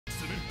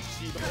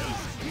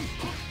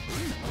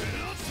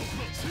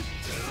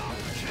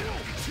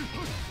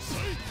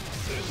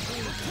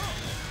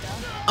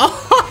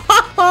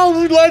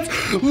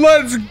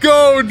Let's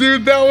go,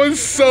 dude. That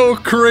was so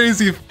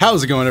crazy.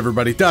 How's it going,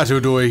 everybody?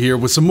 Dotodoya here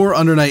with some more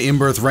Undernight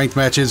in-birth ranked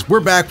matches. We're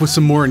back with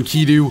some more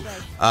Enkidu.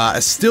 I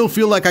still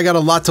feel like I got a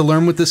lot to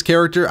learn with this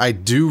character. I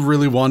do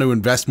really want to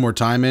invest more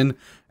time in,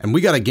 and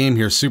we got a game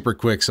here super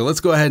quick. So let's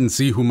go ahead and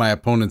see who my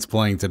opponent's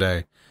playing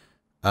today.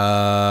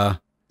 Okay,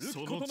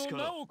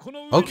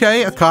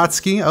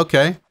 Akatsuki.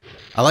 Okay.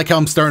 I like how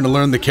I'm starting to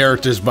learn the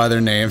characters by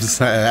their names.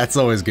 That's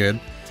always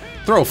good.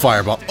 Throw a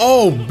fireball.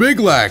 Oh, big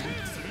lag.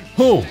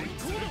 Oh.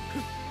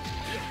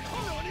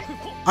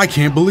 I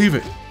can't believe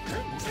it.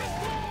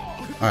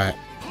 Alright.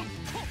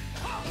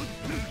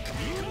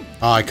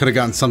 Oh, I could have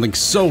gotten something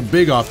so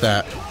big off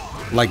that.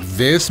 Like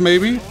this,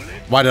 maybe?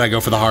 Why did I go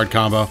for the hard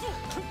combo?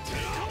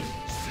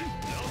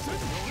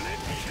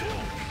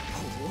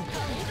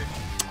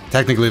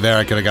 Technically there,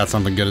 I could have got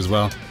something good as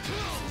well.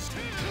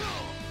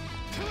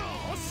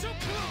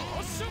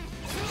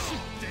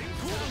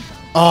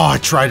 Oh, I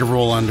tried to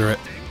roll under it.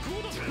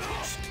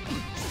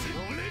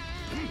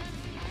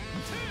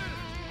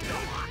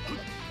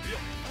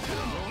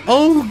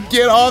 Oh,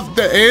 get off!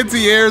 The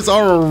anti-airs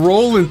are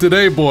rolling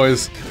today,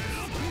 boys.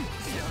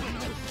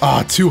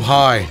 Ah, too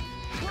high.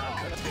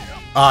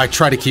 Ah, I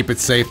tried to keep it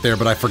safe there,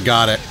 but I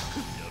forgot it.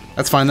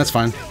 That's fine, that's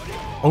fine.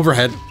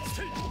 Overhead.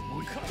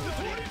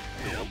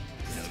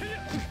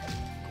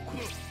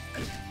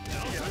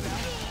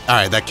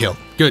 Alright, that killed.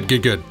 Good,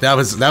 good, good. That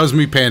was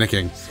me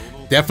panicking.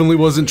 Definitely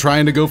wasn't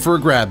trying to go for a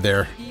grab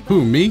there.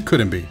 Who, me?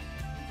 Couldn't be.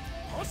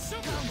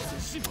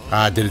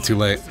 Ah, I did it too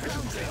late.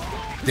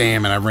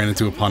 Damn it, I ran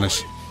into a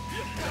punish.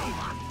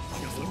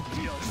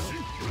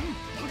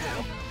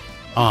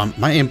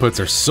 My inputs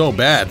are so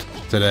bad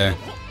today.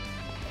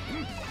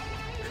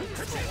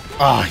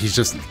 Ah, he's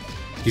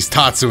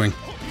Tatsuing.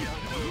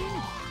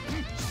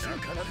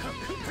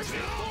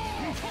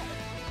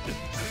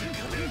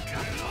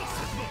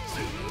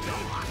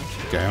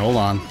 Okay, hold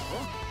on.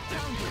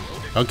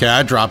 Okay,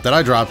 I dropped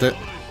it.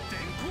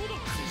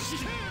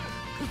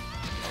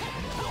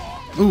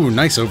 Ooh,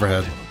 nice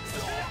overhead.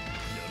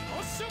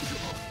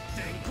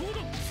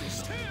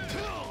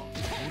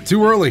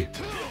 Too early.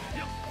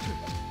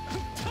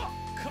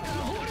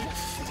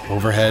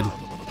 Overhead.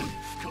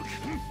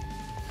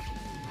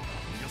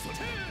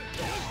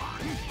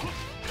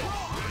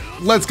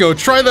 Let's go.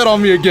 Try that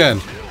on me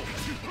again.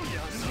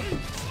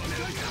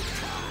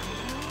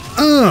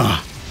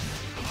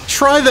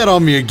 Try that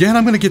on me again.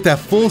 I'm gonna get that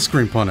full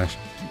screen punish.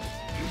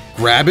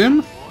 Grab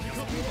him.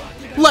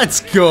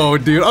 Let's go,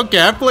 dude. Okay,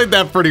 I played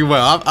that pretty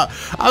well.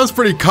 I was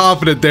pretty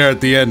confident there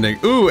at the ending.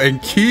 Ooh,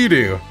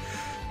 Enkidu.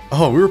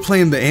 Oh, we were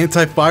playing the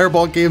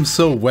anti-fireball game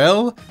so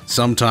well.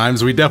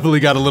 Sometimes we definitely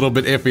got a little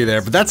bit iffy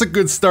there, but that's a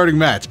good starting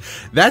match.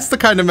 That's the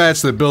kind of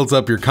match that builds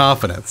up your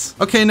confidence.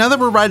 Okay, now that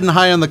we're riding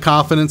high on the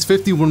confidence,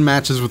 51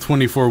 matches with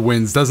 24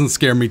 wins doesn't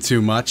scare me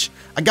too much.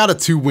 I got a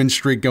 2-win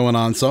streak going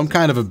on, so I'm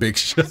kind of a big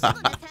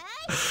shot.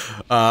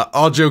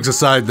 All jokes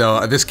aside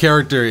though, this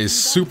character is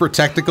super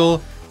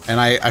technical, and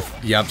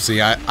I've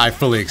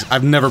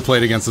never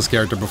played against this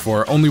character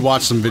before, only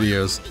watched some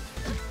videos.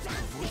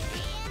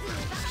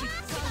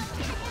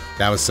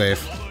 That was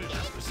safe.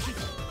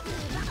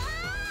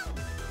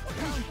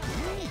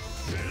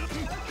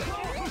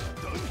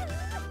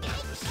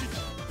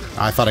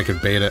 I thought I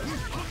could bait it.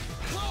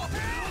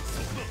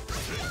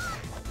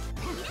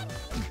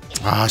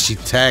 Ah, she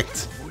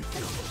teched.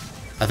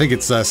 I think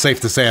it's safe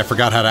to say I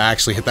forgot how to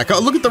actually hit that.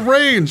 Oh, look at the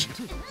range!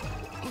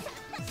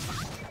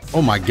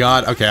 Oh my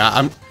god.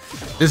 Okay,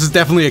 this is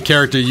definitely a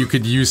character you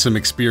could use some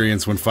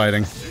experience when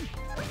fighting.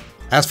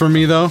 As for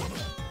me though,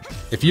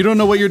 if you don't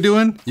know what you're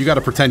doing, you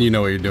gotta pretend you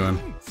know what you're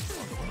doing.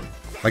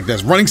 Like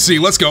this. Running C,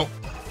 let's go!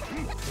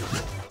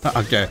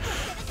 Okay.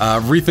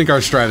 Rethink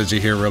our strategy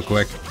here real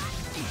quick.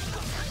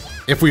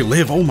 If we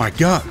live, oh my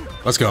god!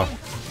 Let's go.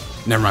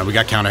 Never mind, we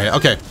got counter hit.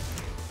 Okay.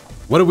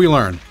 What did we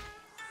learn?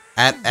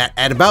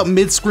 At about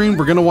mid-screen,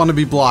 we're gonna want to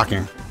be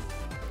blocking.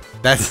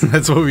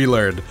 That's what we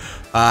learned.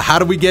 How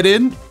do we get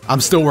in? I'm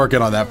still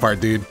working on that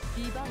part, dude.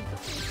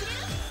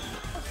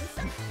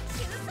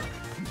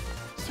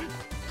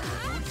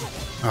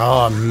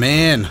 Oh,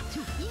 man.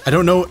 I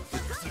don't know.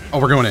 Oh,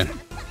 we're going in.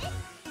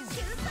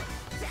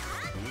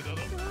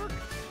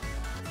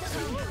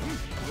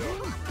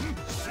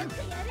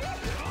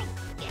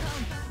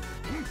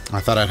 I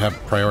thought I'd have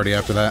priority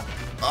after that.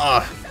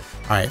 Ugh.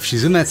 Alright, if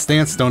she's in that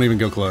stance, don't even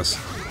go close.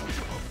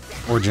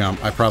 Or jump.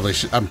 I'm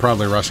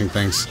probably rushing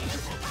things.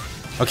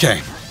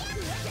 Okay.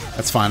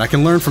 That's fine. I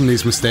can learn from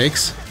these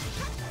mistakes.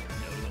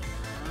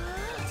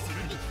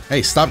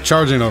 Hey, stop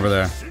charging over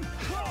there.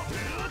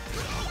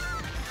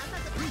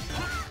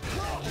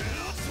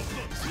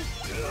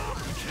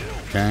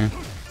 Okay.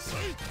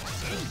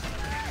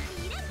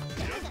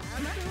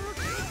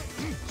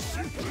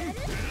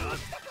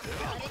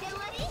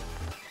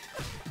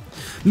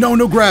 No,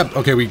 no grab.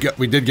 Okay, we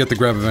did get the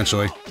grab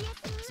eventually.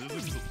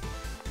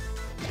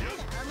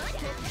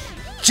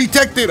 She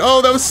teched it.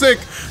 Oh, that was sick.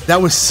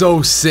 That was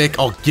so sick.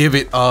 I'll give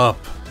it up.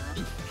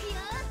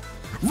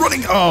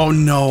 Running. Oh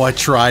no, I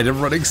tried it.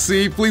 Running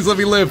C. Please let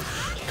me live.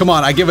 Come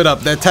on, I give it up.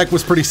 That tech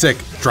was pretty sick.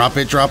 Drop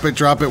it, drop it,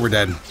 drop it. We're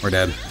dead. We're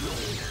dead.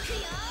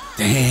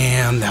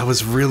 Damn, that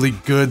was really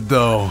good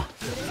though.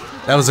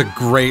 That was a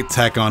great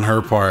tech on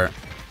her part.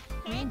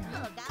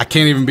 I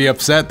can't even be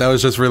upset. That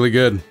was just really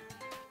good.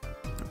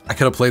 I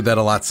could have played that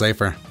a lot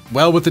safer.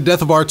 Well, with the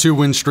death of our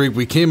 2-win streak,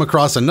 we came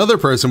across another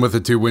person with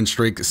a 2-win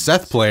streak,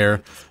 Seth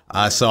player.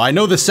 So I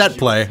know the set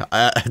play.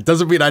 It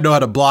doesn't mean I know how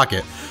to block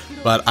it,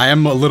 but I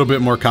am a little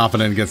bit more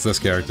confident against this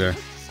character.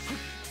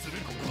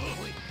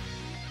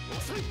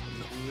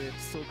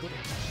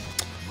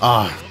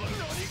 Ah,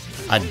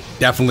 I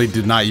definitely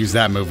did not use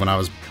that move when I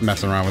was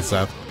messing around with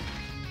Seth.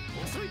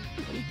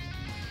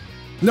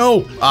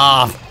 No!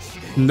 Ah,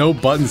 no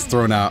buttons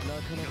thrown out.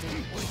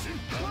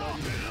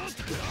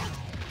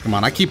 Come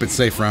on, I keep it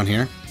safe around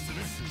here.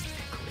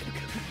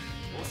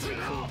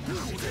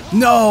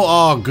 No!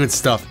 Oh, good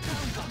stuff.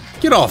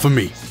 Get off of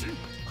me.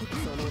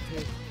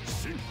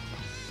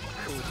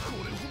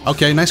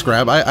 Okay, nice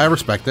grab. I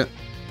respect it.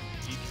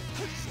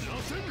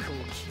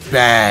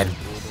 Bad,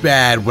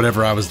 bad,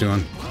 whatever I was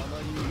doing.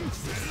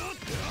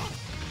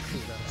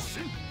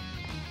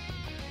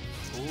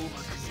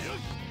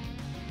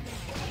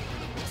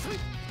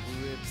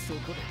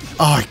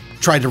 Oh, I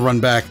tried to run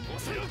back.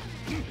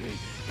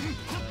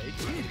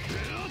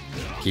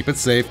 Keep it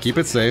safe, keep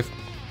it safe.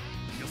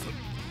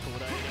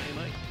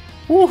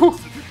 Woohoo!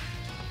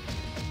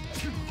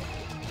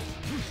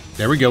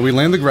 There we go, we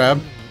land the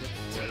grab.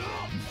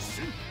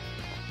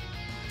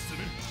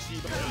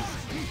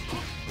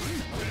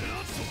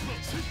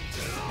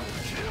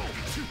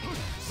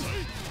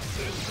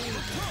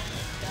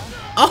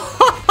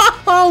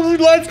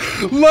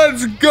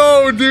 Let's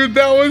go, dude.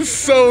 That was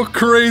so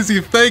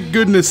crazy. Thank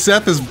goodness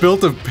Seth is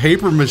built of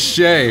paper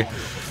mache.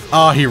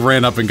 Oh, he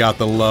ran up and got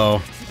the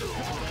low.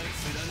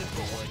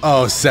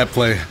 Oh, set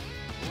play.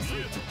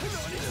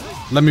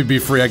 Let me be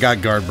free. I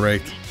got guard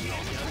break.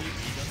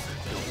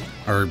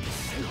 Or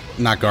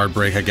not guard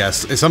break, I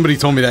guess. If somebody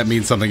told me that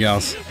means something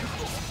else.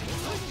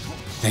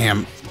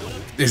 Damn.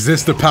 Is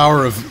this the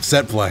power of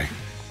set play?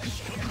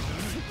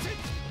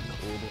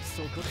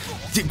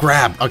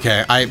 Grab.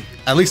 Okay,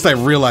 at least I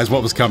realized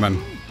what was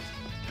coming.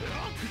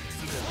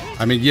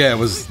 I mean, yeah, it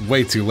was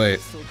way too late.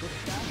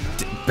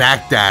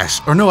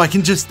 Backdash. Or no, I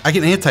can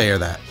anti-air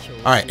that.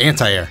 Alright,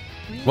 anti-air.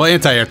 Well,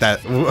 anti-air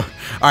that.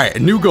 Alright,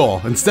 new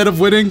goal. Instead of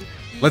winning,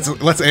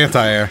 let's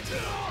anti-air.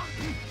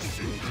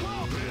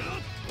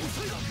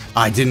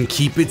 I didn't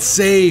keep it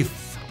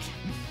safe.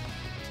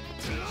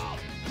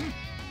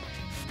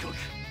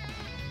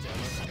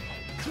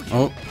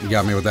 Oh, you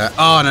got me with that.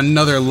 Oh, and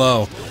another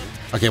low.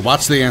 Okay,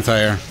 watch the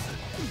anti-air.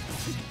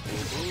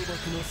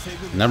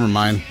 Never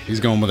mind. He's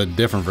going with a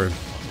different version.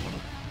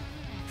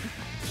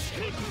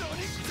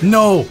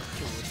 No!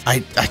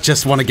 I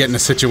just want to get in a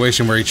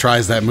situation where he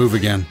tries that move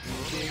again.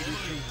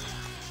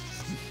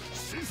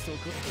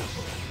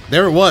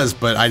 There it was,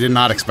 but I did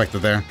not expect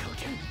it there.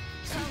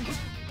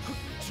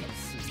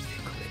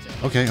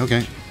 Okay,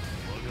 okay.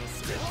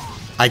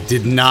 I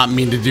did not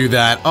mean to do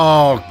that.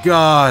 Oh,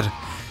 God.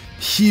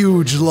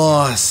 Huge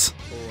loss.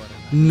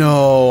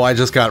 No, I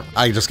just got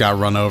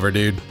run over,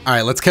 dude. All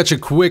right, let's catch a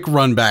quick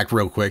run back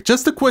real quick.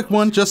 Just a quick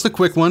one, just a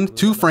quick one.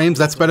 2 frames,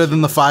 that's better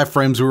than the 5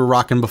 frames we were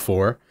rocking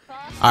before.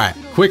 All right,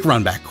 quick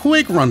run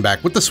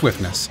back with the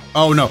swiftness.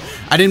 Oh no,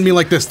 I didn't mean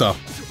like this though.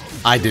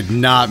 I did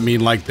not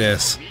mean like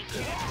this.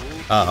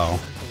 Uh-oh.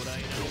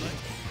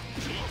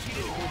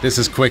 This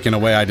is quick in a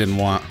way I didn't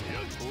want.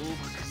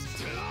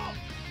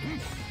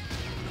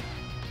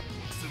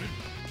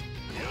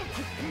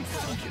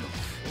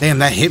 Damn,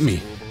 that hit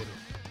me.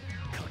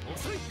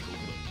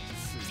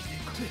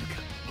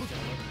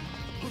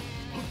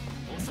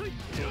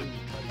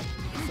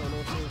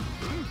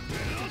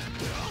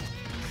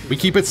 We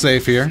keep it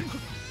safe here.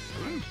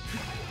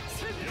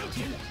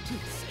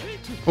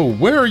 Oh,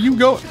 where are you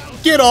going?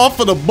 Get off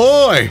of the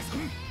boy!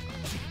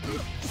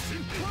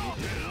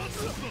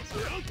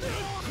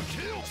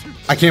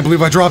 I can't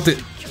believe I dropped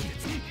it.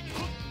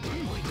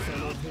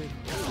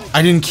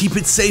 I didn't keep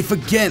it safe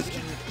again.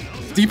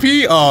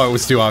 DP? Oh, it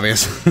was too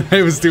obvious.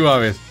 It was too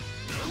obvious.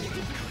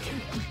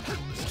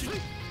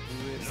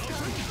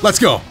 Let's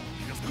go.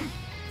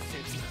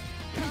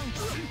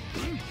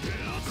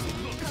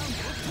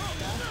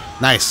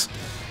 Nice.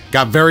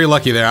 Got very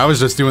lucky there. I was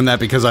just doing that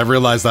because I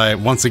realized I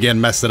once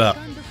again messed it up.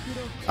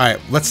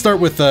 Alright, let's start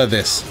with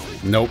this.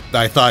 Nope,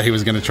 I thought he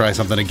was going to try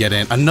something to get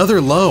in.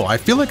 Another low. I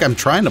feel like I'm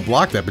trying to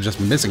block that, but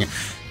just missing it.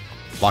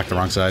 Blocked the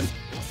wrong side.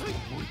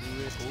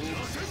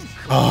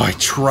 Oh, I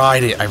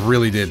tried it. I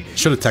really did.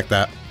 Should have teched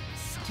that.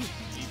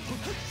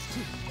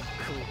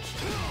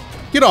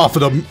 Get off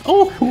of them.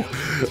 Oh,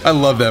 I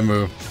love that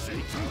move.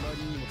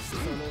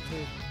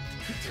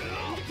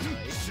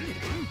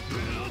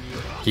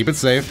 Keep it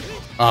safe.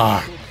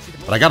 Ah,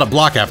 but I got a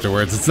block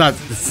afterwards. It's not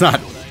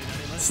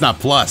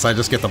plus. I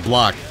just get the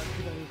block.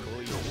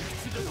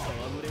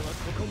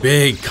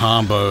 Big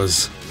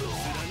combos.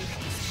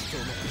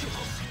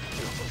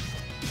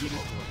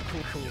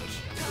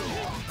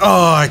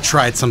 Oh, I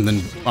tried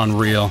something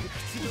unreal.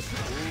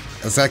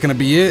 Is that gonna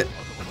be it?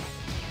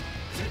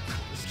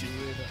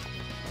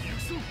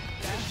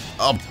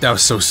 Oh, that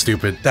was so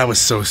stupid. That was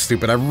so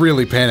stupid. I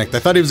really panicked. I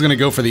thought he was gonna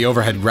go for the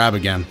overhead grab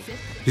again.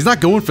 He's not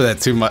going for that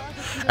too much.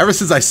 Ever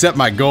since I set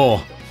my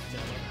goal.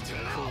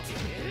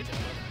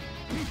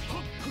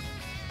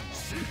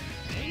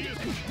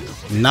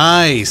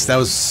 Nice. That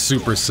was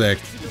super sick.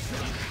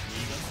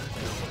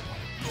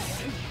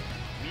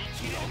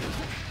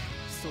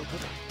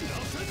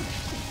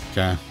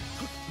 Okay.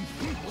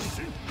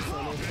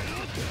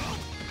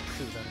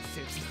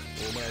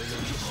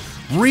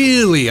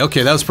 Really?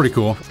 Okay, that was pretty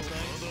cool.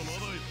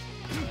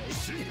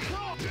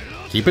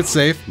 Keep it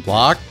safe.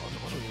 Block.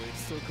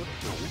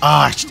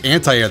 Ah,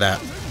 anti-air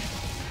that.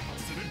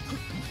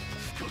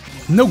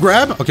 No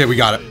grab? Okay, we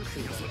got it.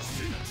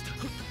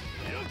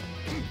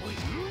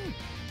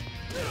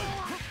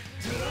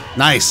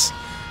 Nice.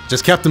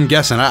 Just kept him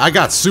guessing. I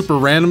got super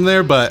random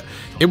there, but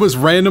it was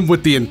random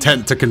with the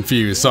intent to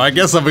confuse, so I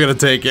guess I'm gonna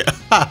take it.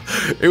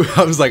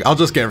 I was like, I'll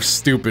just get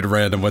stupid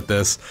random with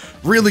this.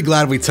 Really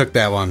glad we took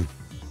that one.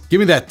 Give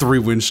me that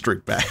 3-win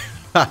streak back.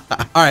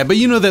 Alright, but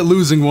you know that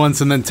losing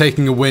once and then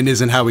taking a win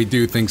isn't how we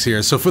do things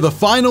here. So for the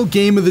final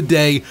game of the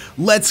day,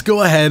 let's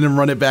go ahead and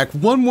run it back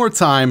one more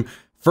time.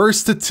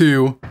 First to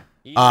 2.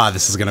 Ah,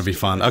 this is gonna be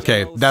fun.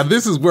 Okay, now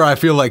this is where I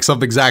feel like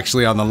something's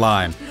actually on the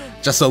line.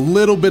 Just a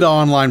little bit of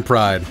online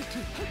pride.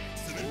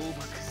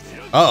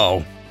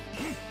 Uh-oh.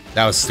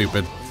 That was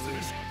stupid.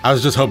 I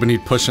was just hoping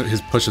he'd push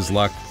his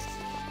luck.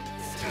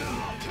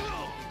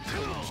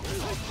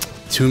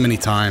 Too many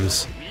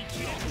times.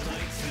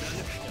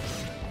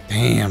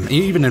 Damn,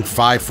 even in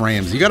 5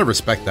 frames, you gotta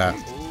respect that.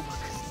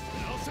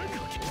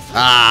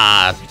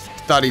 Ah,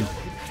 thought he...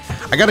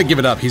 I gotta give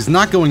it up. He's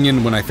not going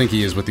in when I think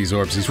he is with these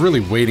orbs. He's really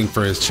waiting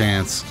for his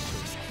chance.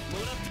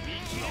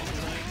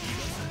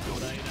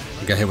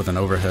 I got hit with an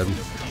overhead.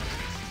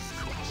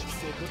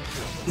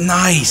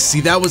 Nice. See,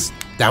 that was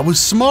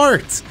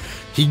smart.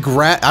 He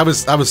grabbed.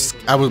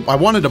 I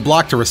wanted to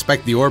block to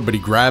respect the orb, but he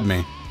grabbed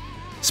me.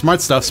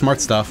 Smart stuff.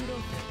 Smart stuff.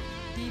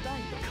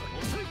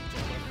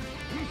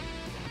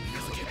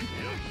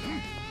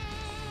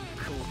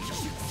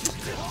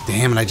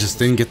 Damn, and I just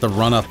didn't get the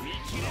run up.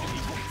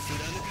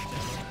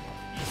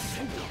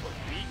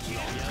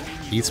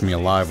 Eats me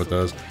alive with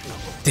those.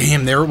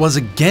 Damn, there it was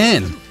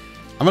again.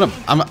 I'm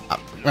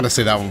gonna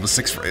say that one was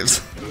 6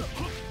 frames.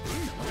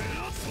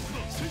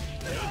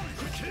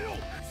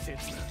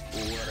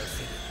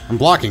 I'm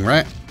blocking,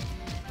 right?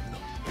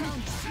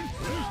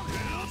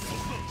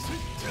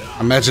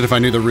 Imagine if I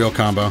knew the real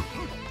combo.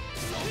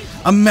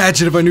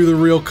 Imagine if I knew the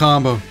real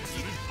combo.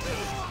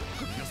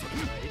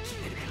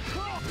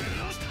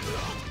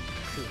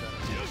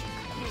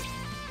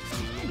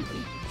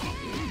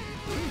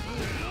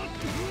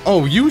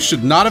 Oh, you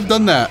should not have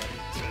done that.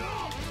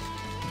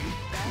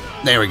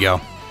 There we go.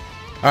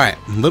 Alright,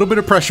 a little bit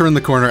of pressure in the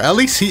corner. At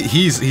least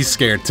he's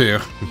scared too.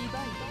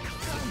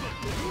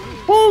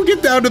 Whoa,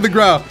 get down to the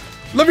ground.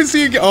 Let me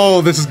see you get.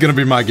 Oh, this is gonna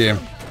be my game.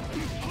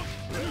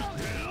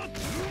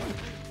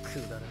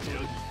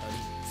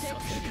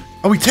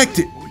 Oh, he teched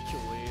it.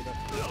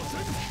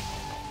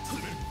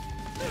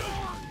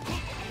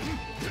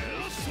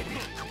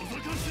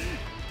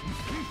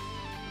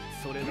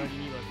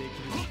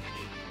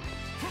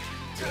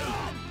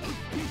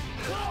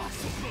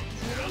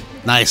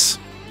 Nice.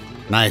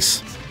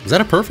 Nice. Is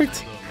that a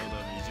perfect?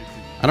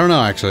 I don't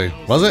know, actually.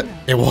 Was it?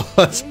 It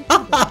was.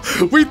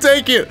 We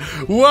take it.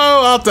 Whoa,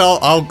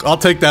 I'll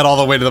take that all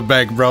the way to the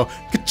bank, bro.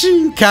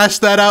 Ka-ching, cash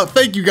that out.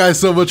 Thank you guys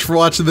so much for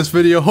watching this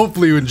video.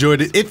 Hopefully you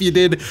enjoyed it. If you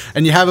did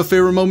and you have a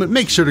favorite moment,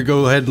 make sure to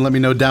go ahead and let me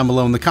know down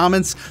below in the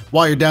comments.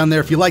 While you're down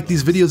there, if you like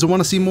these videos and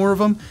want to see more of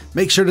them,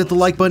 make sure to hit the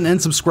like button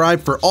and subscribe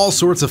for all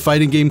sorts of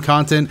fighting game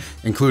content,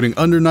 including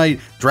Under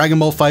Night, Dragon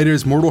Ball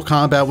FighterZ, Mortal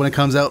Kombat when it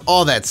comes out,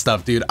 all that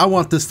stuff, dude. I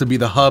want this to be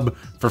the hub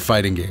for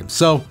fighting games.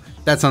 So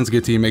that sounds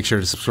good to you, make sure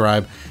to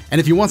subscribe.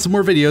 And if you want some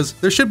more videos,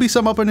 there should be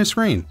some up on your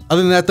screen.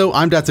 Other than that though,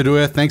 I'm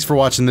Dotodoya, thanks for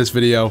watching this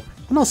video,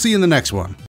 and I'll see you in the next one.